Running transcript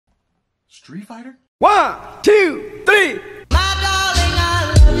Street Fighter? 1, 2, 3. My darling,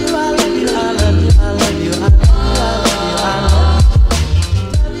 I love you, I love you, I love you, I love you, I love you, I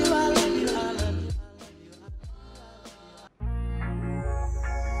love you, I love you, I love you, I love you, I love you.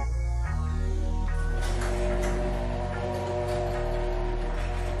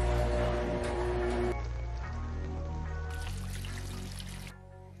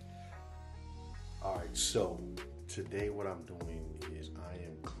 All right, so today what I'm doing is I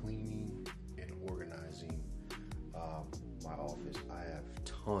am cleaning and organizing my office. I have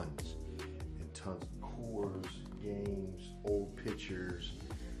tons and tons of cores, games, old pictures,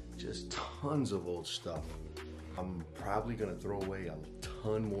 just tons of old stuff. I'm probably gonna throw away a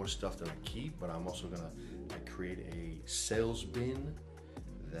ton more stuff than I keep, but I'm also gonna create a sales bin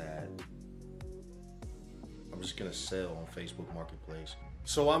that I'm just gonna sell on Facebook Marketplace.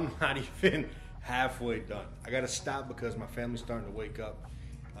 So I'm not even halfway done. I gotta stop because my family's starting to wake up,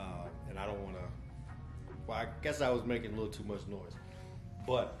 and I don't wanna, well, I guess I was making a little too much noise.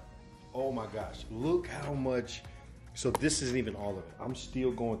 But, oh my gosh, look how much, so this isn't even all of it. I'm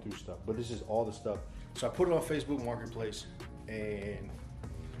still going through stuff, but this is all the stuff. So I put it on Facebook Marketplace, and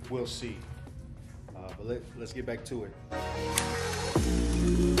we'll see. But let's get back to it.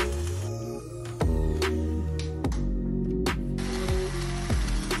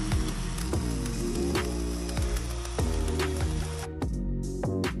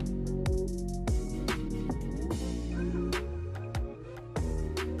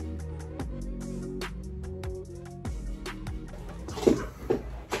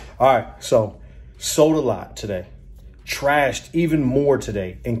 All right, so sold a lot today, trashed even more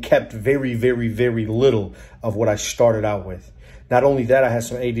today, and kept very, very, very little of what I started out with. Not only that, I had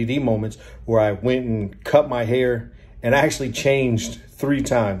some ADD moments where I went and cut my hair and I actually changed 3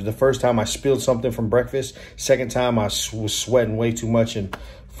 times. The first time I spilled something from breakfast. Second time I was sweating way too much, and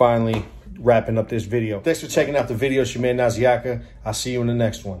finally wrapping up this video. Thanks for checking out the video. It's your man Naziaka. I'll see you in the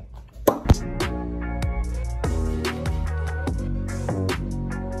next one.